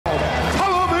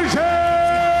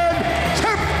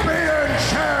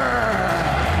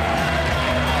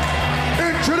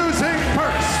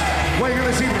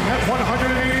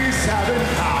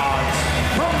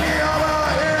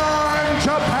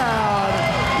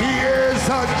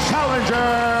the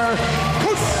challenger,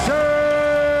 Kosei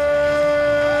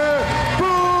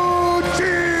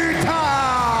Fujita.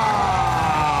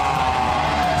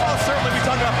 Well, certainly we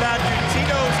talk about that.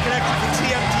 Tito's connection to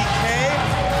TMDK.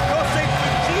 Kosei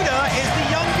Fujita is the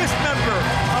youngest member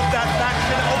of that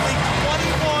faction, only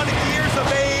 21 years of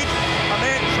age. A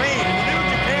man trained in the New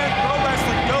Japan Pro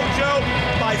Wrestling Dojo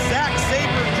by Zack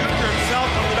Sabre Jr. himself,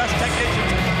 one of the best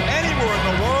technicians anywhere in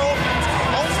the world.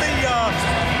 Only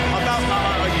about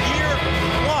a year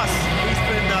plus he's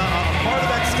been a part of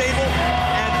that stable,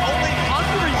 and only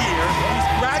under a year he's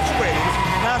graduated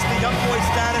past the young boy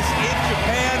status in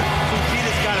Japan.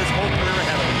 Fujita's got his whole career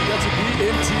ahead of him. Yeah, to be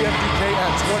in TMDK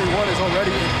at 21 is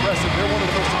already impressive. They're one of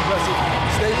the most impressive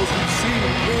stables we've seen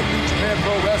in New Japan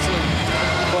Pro Wrestling.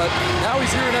 But now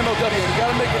he's here in MLW, and you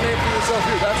gotta make a name for yourself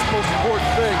here. That's the most important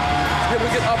thing. To be able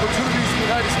to get opportunities in the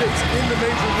United States in the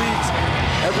major leagues,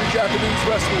 every Japanese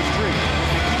wrestler's dream.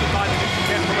 Keep in mind the New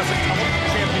Japan Pro Wrestling Television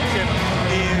Championship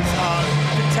is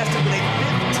contested with a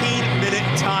 15-minute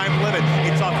time limit.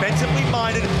 It's offensively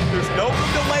minded. There's no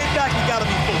delay back. You gotta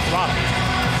be full throttle.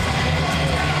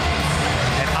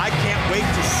 And I can't wait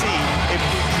to see if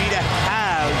Fujita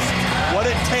has what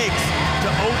it takes to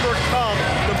overcome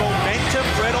the momentum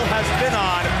Riddle has been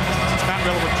on since Matt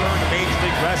Riddle returned to Major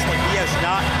League Wrestling. He has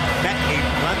not met a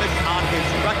blemish on his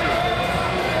record,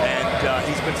 and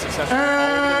he's been successful.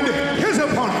 And his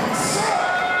opponents,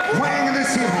 weighing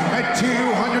this evening at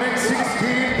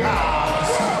 216 pounds,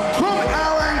 from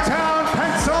Allentown,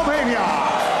 Pennsylvania,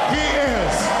 he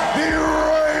is the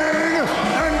reigning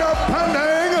and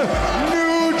defending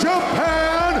New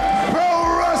Japan Pro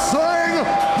Wrestling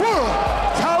World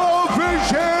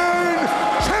Television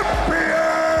Champion,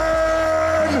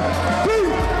 the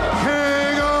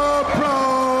King of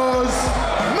Pros,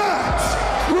 Matt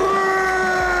Riddle.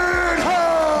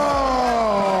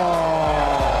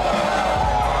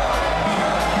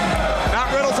 Matt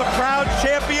Riddle's a proud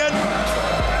champion.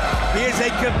 He is a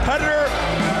competitor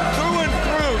through and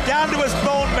through, down to his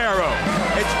bone marrow.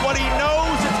 It's what he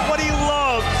knows, it's what he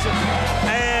loves.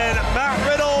 And Matt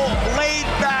Riddle laid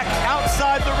back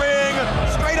outside the ring,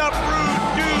 straight up rude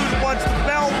dude once the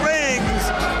bell rings.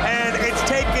 And it's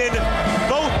taken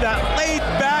both that laid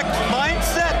back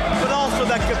mindset, but also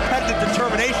that competitive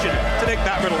determination to make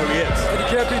Matt Riddle who he is. And you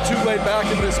can't be too laid back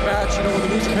in this match. You know, when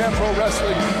the New Japan Pro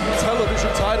Wrestling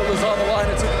Television title is on the line,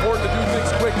 it's important to do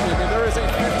things quickly. I mean, there is a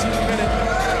 15-minute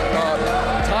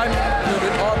time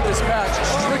limit on this match,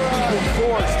 strictly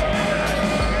enforced.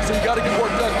 So you got to get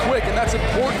work done quick, and that's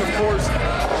important, of course,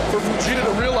 for Fujita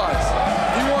to realize.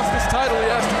 If he wants this title, he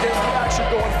has to get the action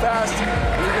going fast.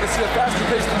 And you're going to see a faster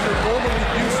pace than you're normally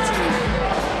used to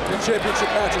in championship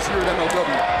matches here at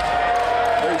MLW.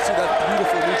 There you see that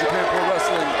beautiful New Japan Pro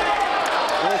Wrestling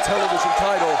World Television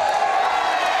title.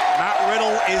 Matt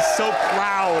Riddle is so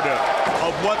proud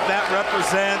of what that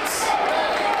represents,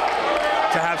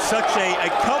 to have such a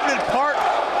coveted part,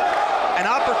 an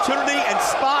opportunity and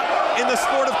spot in the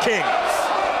sport of kings.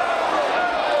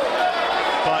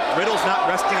 But Riddle's not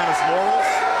resting on his laurels.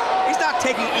 He's not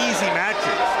taking easy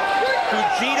matches.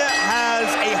 Fujita has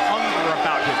a hunger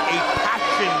about him, a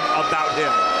passion about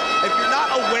him. If you're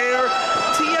not aware,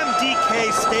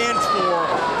 TMDK stands for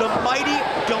the mighty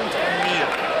don't kneel.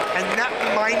 And that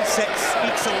mindset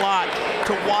speaks a lot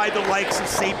to why the likes of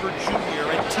Sabre Jr.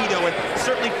 and Tito, and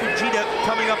certainly Fujita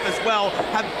coming up as well,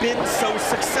 have been so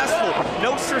successful.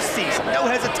 No surcease, no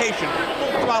hesitation,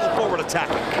 full throttle forward attack.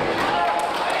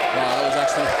 Wow, that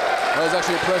was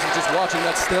actually impressive, just watching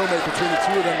that stalemate between the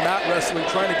two of them, Matt wrestling,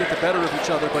 trying to get the better of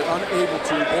each other, but unable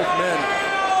to. Both men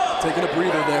taking a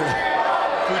breather there.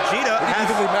 Fujita has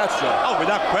evenly matched up. Oh,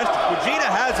 without question. Fujita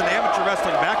has an amateur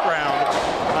wrestling background.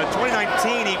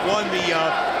 2019, he won the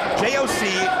JOC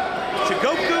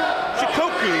Shikoku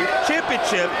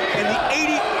Championship in the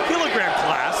 80-kilogram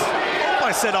class. I hope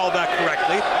I said all that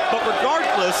correctly. But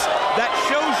regardless, that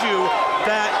shows you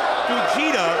that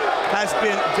Fujita has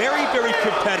been very, very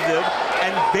competitive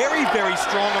and very, very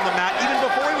strong on the mat even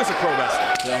before he was a pro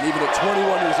wrestler. Yeah, and even at 21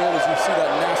 years old, as you see that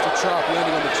nasty chop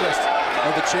landing on the chest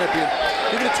of the champion.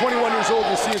 Even at 21 years old,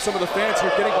 you're seeing some of the fans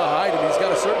here getting behind him. He's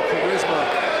got a certain charisma.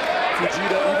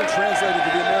 Fujita, even translated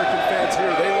to the American fans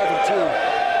here, they love him too.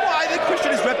 Well, I think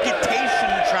Christian, his reputation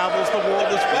travels the world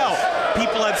as well.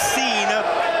 People have seen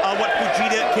what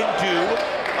Fujita can do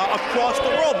across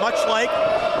the world, much like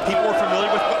people were familiar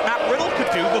with what Matt Riddle could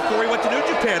do before he went to New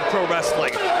Japan Pro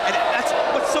Wrestling. And that's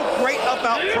what's so great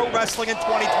about pro wrestling in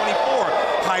 2024.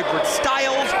 Hybrid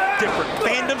styles, different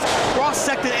fandoms,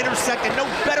 cross-sect and intersect, and no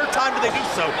better time do they do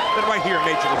so than right here in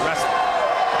Major League Wrestling.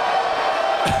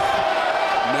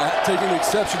 Matt taking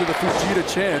exception to the Fujita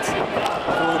chance.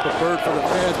 Throwing up a bird for the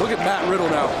fans. Look at Matt Riddle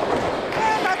now.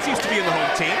 Matt used to be in the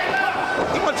home team.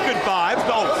 He wants good vibes.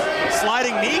 Oh,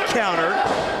 sliding knee counter.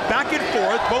 Back and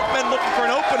forth. Both men looking for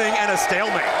an opening and a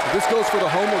stalemate. This goes for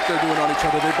the homework they're doing on each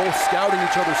other. They're both scouting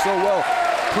each other so well.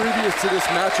 Previous to this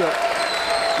matchup,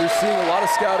 you're seeing a lot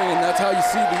of scouting, and that's how you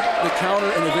see the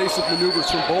counter and evasive maneuvers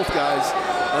from both guys,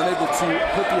 unable to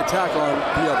put the attack on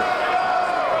the other.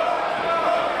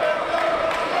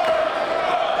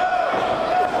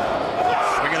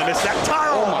 We're going to miss that.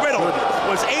 Riddle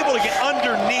was able to get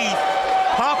underneath,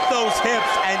 pop those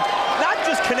hips, and not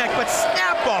just connect, but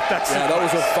snap off that suplex. Yeah, that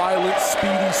was a violent,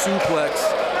 speedy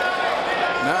suplex.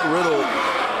 Matt Riddle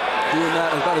doing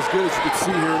that about as good as you could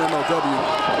see here in MLW.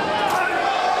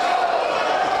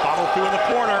 Bottle through in the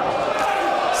corner.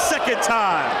 Second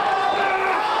time.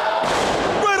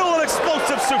 Riddle an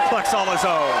explosive suplex on his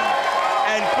own.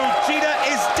 And Fujita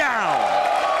is down.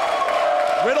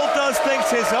 Riddle does things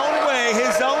his own way,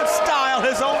 his own style,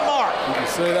 his own mark. You can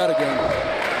say that again.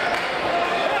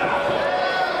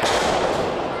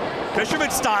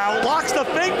 Fisherman style, locks the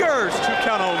fingers, 2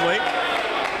 count only.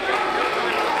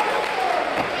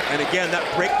 And again, that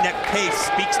breakneck pace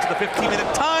speaks to the 15-minute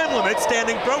time limit,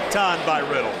 standing Broton by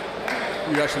Riddle.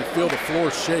 You actually feel the floor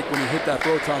shake when you hit that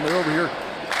Broton. They're over here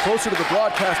closer to the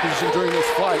broadcast position during this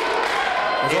fight.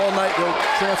 As all night they'll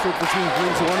transfer between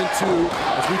rings 1 and 2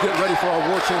 as we get ready for our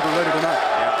War Chamber later tonight.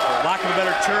 Yeah, for lack of a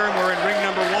better term, we're in ring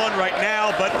number 1 right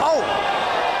now, but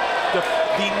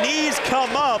the knees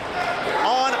come up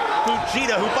on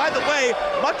Fujita, who, by the way,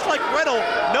 much like Riddle,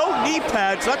 no knee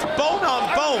pads, so that's bone on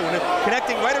bone,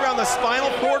 connecting right around the spinal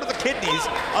cord of the kidneys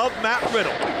of Matt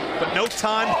Riddle. But no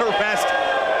time to rest.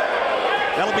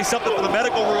 That'll be something for the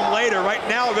medical room later. Right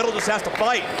now, Riddle just has to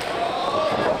fight.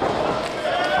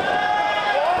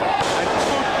 And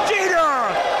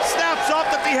Fujita snaps off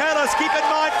the Tijeras. Keep in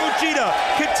mind, Fujita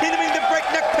continuing the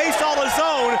breakneck pace all his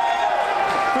own.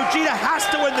 Fujita has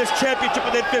to win this championship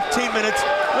within 15 minutes.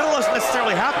 Riddle doesn't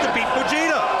necessarily have to beat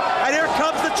Fujita. And here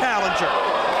comes the challenger.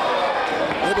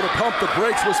 Able to pump the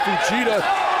brakes was Fujita.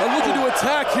 And looking to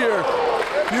attack here.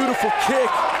 Beautiful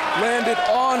kick landed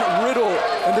on Riddle.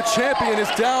 And the champion is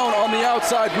down on the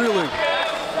outside reeling.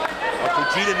 Well,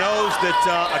 Fujita knows that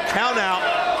a count out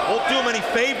won't do him any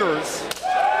favors.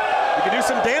 You can do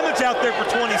some damage out there for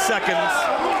 20 seconds,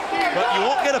 but you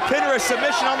won't get a pin or a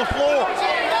submission on the floor.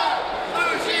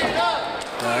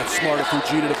 That's smart of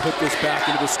Fujita to put this back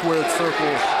into the squared circle.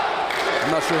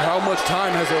 I'm not sure how much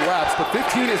time has elapsed, but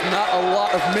 15 is not a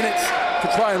lot of minutes to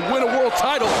try and win a world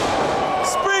title.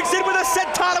 Springs in with a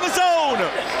senton of his own.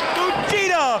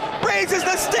 Fujita raises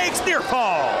the stakes near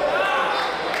fall.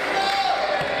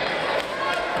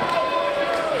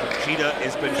 Fujita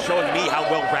has been showing me how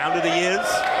well-rounded he is.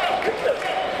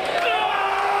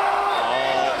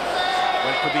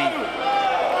 Went for the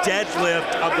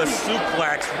deadlift of the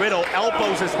suplex. Riddle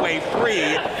elbows his way free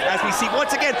as we see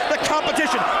once again the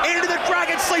competition into the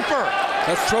Dragon Sleeper.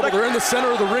 That's trouble. They're in the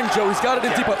center of the ring, Joe. He's got it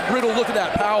in deep, but Riddle, look at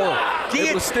that power.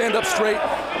 Able to stand up straight,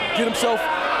 get himself.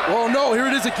 Oh no, here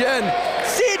it is again.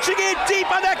 Sieging in deep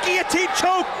on that guillotine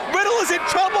choke. Riddle is in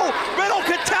trouble. Riddle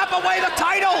can tap away the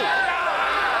title.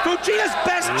 Fujita's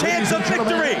best chance of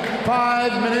victory.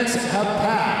 5 minutes have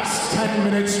passed. 10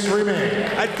 minutes remain.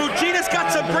 And Fujita's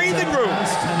got some breathing room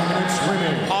 10 minutes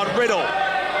remain. on Riddle.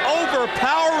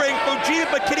 Overpowering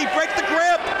Fujita, but can he break the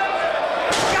grip?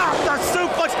 Got the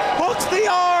suplex, hooks the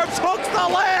arms, hooks the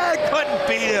leg. Couldn't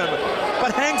beat him,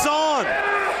 but hangs on.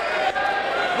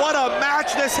 What a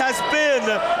match this has been.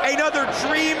 Another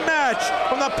dream match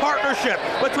from the partnership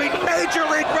between Major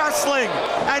League Wrestling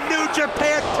and New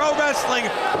Japan Pro Wrestling,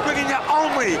 bringing you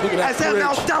only as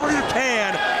MLW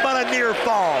can, but a near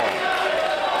fall.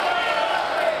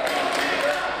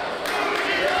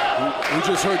 We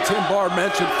just heard Tim Barr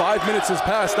mention 5 minutes has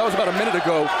passed. That was about a minute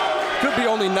ago. Could be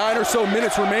only 9 or so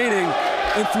minutes remaining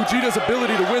in Fujita's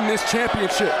ability to win this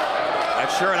championship.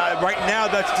 That's sure, and right now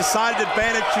that's decided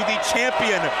advantage to the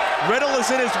champion. Riddle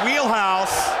is in his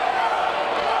wheelhouse.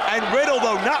 And Riddle,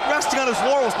 though, not resting on his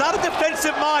laurels, not a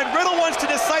defensive mind. Riddle wants to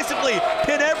decisively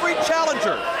pin every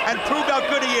challenger and prove how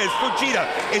good he is. Fujita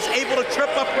is able to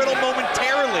trip up Riddle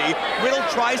momentarily. Riddle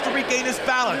tries to regain his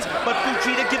balance, but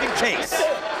Fujita giving chase.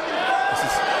 This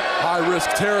is high-risk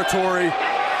territory.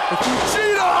 And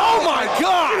Fujita, oh my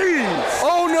God! Jeez.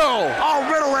 Oh no! Oh,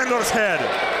 Riddle landed on his head.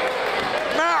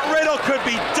 Matt Riddle could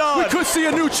be done. We could see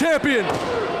a new champion.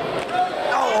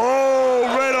 Oh,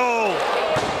 Riddle.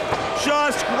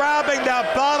 Just grabbing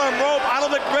that bottom rope. I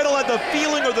don't think Riddle had the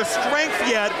feeling or the strength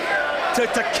yet to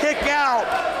kick out.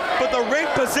 but the ring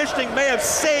positioning may have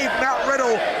saved Matt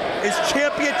Riddle his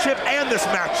championship and this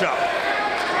matchup.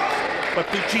 But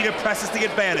Fujita presses the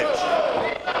advantage.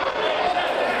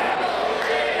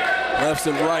 Lefts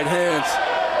and right hands.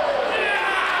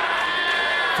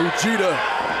 Fujita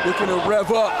looking to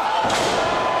rev up.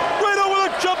 Riddle with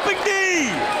a jumping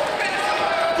knee.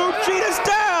 Fujita's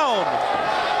down.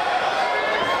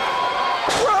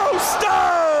 Throw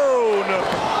stone.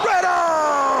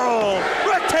 Riddle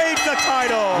retains the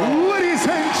title. Ladies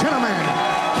and gentlemen,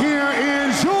 here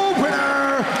is your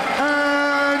winner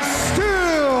and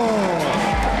still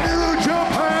New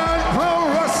Japan Pro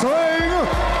Wrestling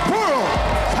World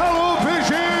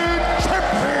Television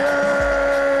Champion,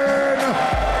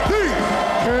 the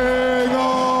King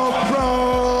of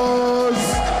Pros,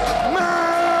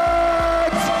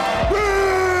 Matt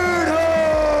Riddle.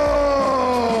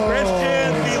 Christian,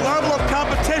 the level of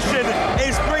competition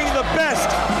is bringing the best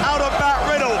out of Matt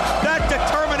Riddle. That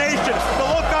determination, the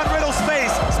look on Riddle's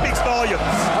face speaks volumes.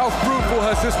 How fruitful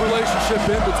has this relationship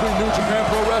been between New Japan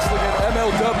Pro Wrestling and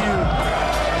MLW?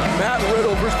 Matt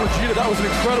Riddle versus Fujita, that was an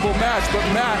incredible match, but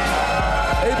Matt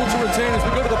able to retain as we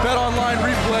go to the Bet Online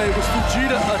replay. Was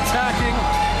Fujita attacking,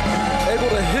 able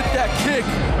to hit that kick?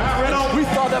 Matt Riddle. We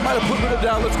thought that might have put Riddle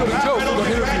down. Let's go to Joe for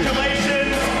the interview.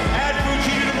 Congratulations. Add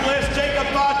Fujita to the list. Jacob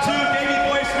Batu, Davey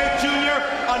Boy Smith Jr.,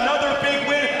 another big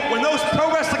win. When those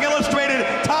Pro Wrestling Illustrated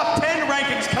top 10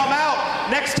 rankings come out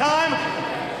next time,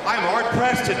 I'm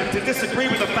hard-pressed to disagree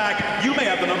with the fact you may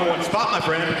have the #1 spot, my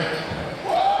friend.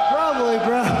 Probably,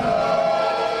 bro.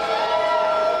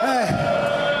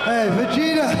 Hey,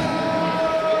 Vegeta.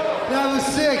 That was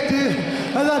sick, dude.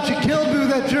 I thought you killed me with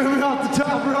that German off the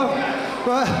top rope.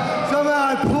 But somehow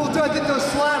I pulled through. I think those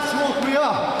slaps woke me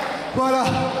up. But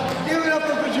give it up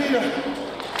for Vegeta.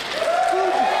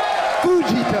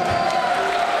 Fujita.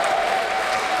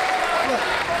 Look,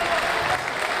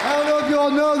 I don't know if you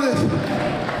all know this.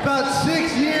 About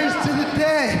 6 years to the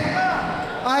day,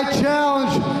 I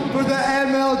challenged for the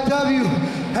MLW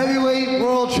Heavyweight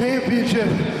World Championship,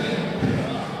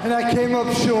 and I came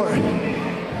up short.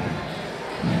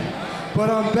 But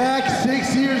I'm back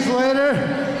 6 years later,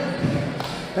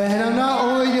 and I'm not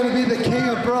only gonna be the king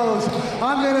of bros,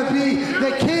 I'm gonna be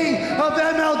the king of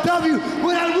MLW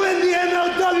when I win the